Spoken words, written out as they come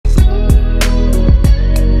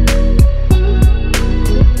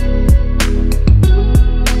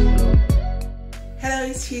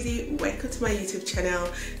to my YouTube channel.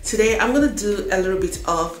 Today I'm gonna do a little bit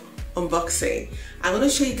of unboxing. I'm gonna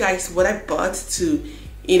show you guys what I bought to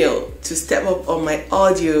step up on my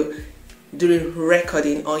audio during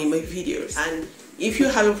recording or in my videos. And if you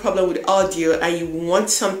have a problem with audio and you want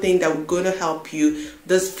something that will gonna help you,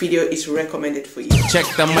 this video is recommended for you. Check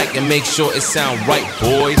the mic and make sure it sound right,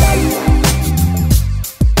 boys.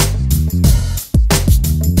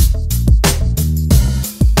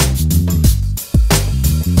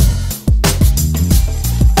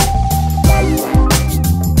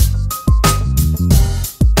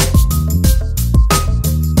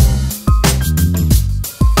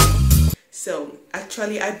 So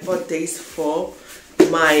actually I bought this for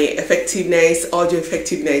my audio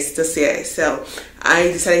effectiveness this year. So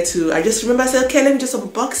I just remember I said, okay, let me just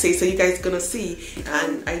unbox it so you guys gonna see.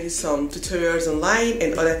 And I do some tutorials online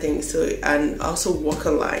and other things, so and also work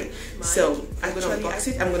online. So I'm gonna unbox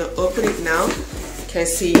it. I'm gonna open it now. You can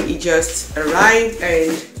see it just arrived,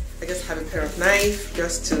 and I just have a pair of knife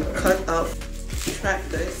just to cut up, track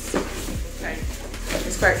this. Okay,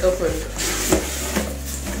 it's quite open.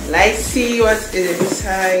 Let's see what's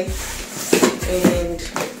inside. And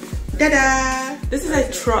ta-da! This is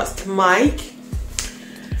a Trust mic.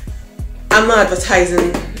 I'm not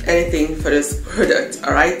advertising anything for this product,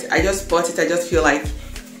 alright? I just bought it. I just feel like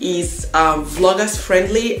it's vloggers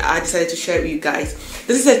friendly. I decided to share it with you guys.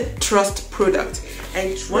 This is a Trust product,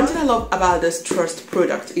 and one thing I love about this Trust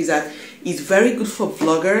product is that it's very good for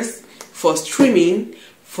vloggers, for streaming,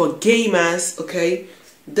 for gamers, okay?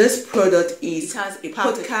 This product has a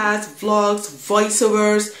podcast, vlogs,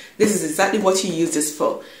 voiceovers. This is exactly what you use this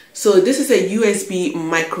for. So this is a USB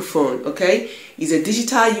microphone, okay? It's a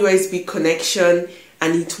digital USB connection,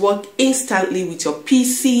 and it works instantly with your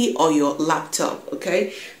PC or your laptop,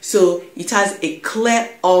 okay? So it has a clear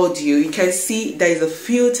audio. You can see there is a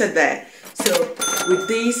filter there. So with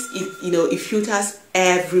this, it filters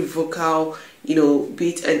every vocal,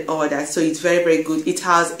 bit and all that. So it's very, very good. It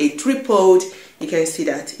has a tripod. You can see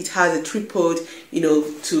that it has a tripod,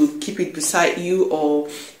 to keep it beside you or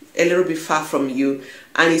a little bit far from you,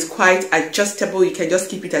 and it's quite adjustable. You can just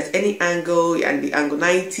keep it at any angle, and the angle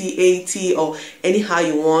 90, 80, or anyhow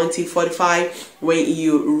you want it, 45 when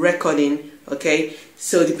you're recording, okay?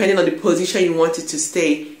 So depending on the position you want it to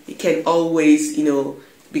stay, it can always,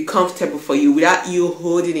 be comfortable for you without you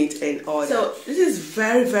holding it and all that. So this is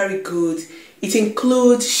very, very good. It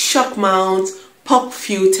includes shock mount, pop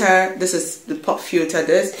filter. This is the pop filter.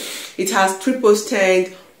 It has triple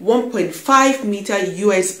stand, 1.5 meter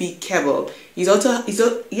USB cable. It also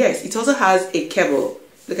has a cable.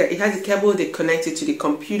 Look at it, has a cable that connected to the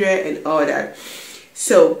computer and all that.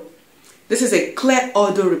 So this is a clear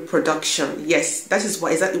audio reproduction. Yes, that is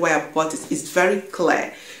exactly why I bought it. It's very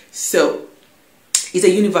clear. So it's a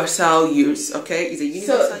universal use, okay? It's a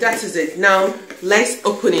universal. So that is it. Now let's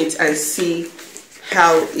open it and see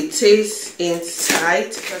how it is inside.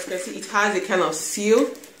 As you can see, it has a kind of seal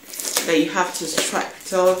that you have to strap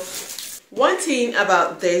it off. One thing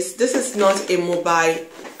about this is not a mobile.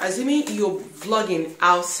 Assuming you're vlogging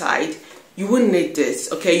outside, you wouldn't need this,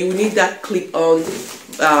 okay? You will need that clip-on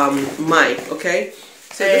mic, okay?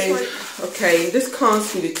 So this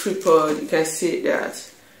comes with a tripod. You can see that.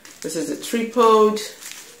 This is a tripod.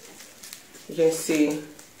 You can see.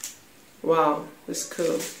 Wow, it's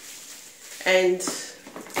cool. And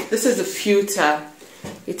this is the filter.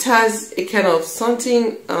 It has a kind of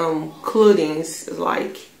something clothing,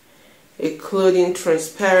 like a clothing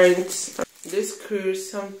transparent. This screws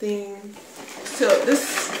something. So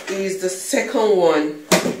this is the second one,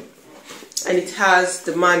 and it has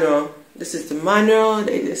the manual. This is the manual.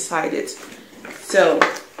 They decided. So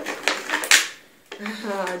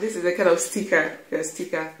this is a kind of sticker.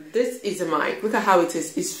 This is a mic. Look at how it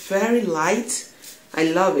is. It's very light. I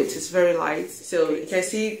love it. It's very light. So you can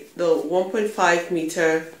see the 1.5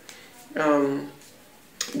 meter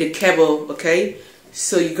the cable, okay?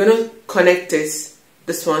 So you're gonna connect this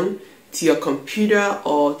one to your computer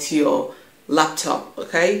or to your laptop,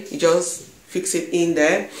 okay? You just fix it in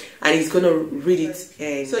there and it's gonna read it.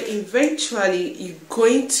 And so eventually you're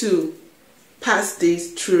going to pass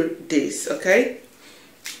this through this, okay?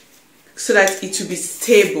 So that it will be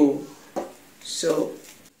stable. So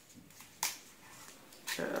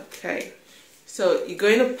okay, so you're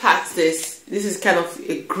going to pass this. This is kind of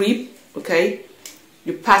a grip, okay?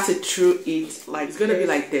 You pass it through it, like it's gonna be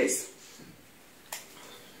like this.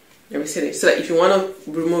 Let me see this. So that if you want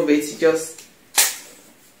to remove it, you just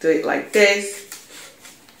do it like this.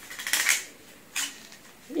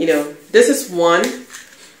 This is one.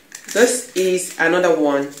 This is another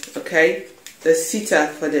one, okay? The seater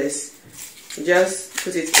for this. You just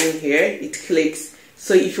put it in here. It clicks.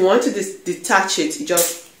 So if you want to detach it, you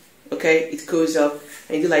just, okay, it goes up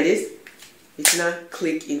and you do like this, it's now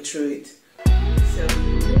click in through it. So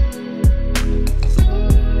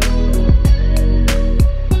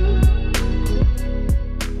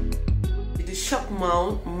the shop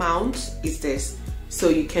mount is this, so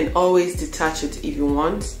you can always detach it if you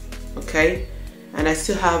want, okay. And I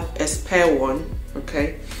still have a spare one,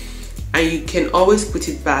 okay, and you can always put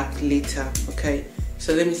it back later, okay.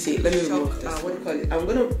 So let me see, let me remove this. What do you call it? I'm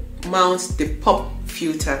gonna mount the pop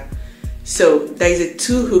filter. So there is a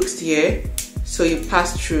 2 hooks here, so you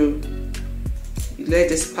pass through, you let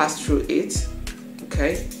this pass through it,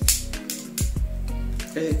 okay,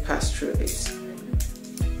 let it pass through it,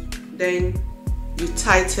 then you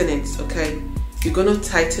tighten it, okay. You're gonna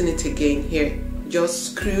tighten it again here,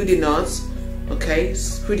 just screw the knot, okay,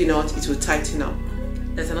 screw the knot, it will tighten up.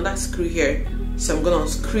 There's another screw here, so I'm gonna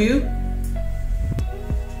unscrew,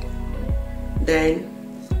 then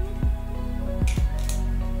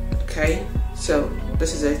okay, so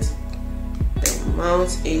this is it, then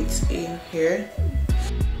mount it in here,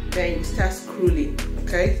 then you start screwing,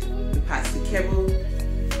 okay, you pass the cable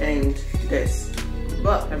and this.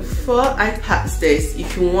 But before I pass this,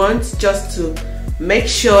 if you want just to make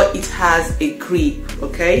sure it has a grip,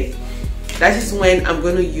 okay, that is when I'm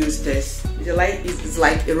going to use this. It's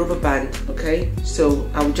like a rubber band, okay, so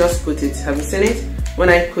I'll just put it. Have you seen it? When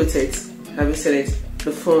I put it, have you seen it?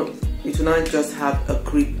 The phone, it will not just have a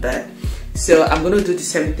grip there. So I'm going to do the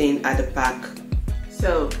same thing at the back.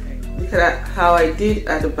 So look at how I did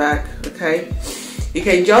at the back, okay. You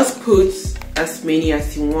can just put as many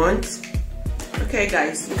as you want. Okay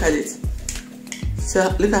guys, look at it.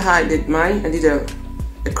 So look at how I did mine. I did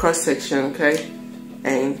a cross section, okay,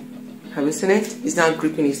 and have you seen it? It's not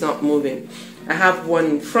gripping, it's not moving. I have one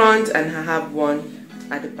in front and I have one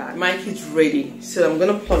at the back. Mic is ready, so I'm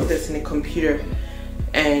gonna plug this in the computer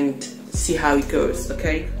and see how it goes,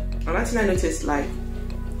 okay. Another thing I noticed, like,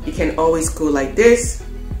 you can always go like this,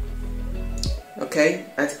 okay,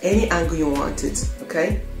 at any angle you want it,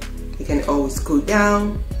 okay. You can always go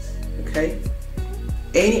down, okay,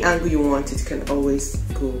 any angle you want it, can always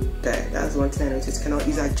go there. That's one thing I noticed.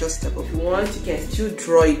 It's adjustable. If you want, you can still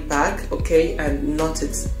draw it back, okay, and knot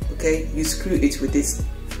it, okay. You screw it with this.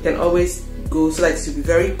 You can always go so that it will be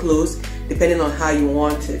very close depending on how you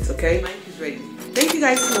want it, okay. Mic is ready. Thank you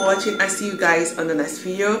guys for watching. I see you guys on the next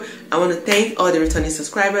video. I want to thank all the returning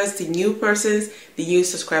subscribers, the new persons, the new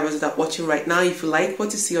subscribers that are watching right now. If you like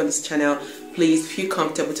what you see on this channel, please feel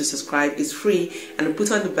comfortable to subscribe. It's free, and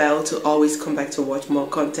put on the bell to always come back to watch more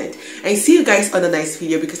content. And see you guys on the next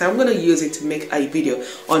video, because I'm going to use it to make a video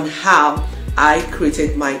on how I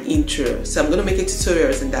created my intro. So I'm going to make a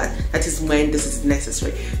tutorials in that. That is when this is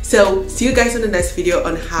necessary. So see you guys on the next video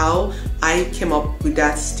on how I came up with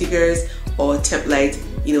that stickers or template,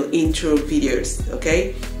 you know, intro videos.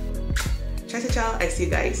 Okay, ciao ciao ciao. I see you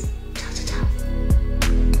guys.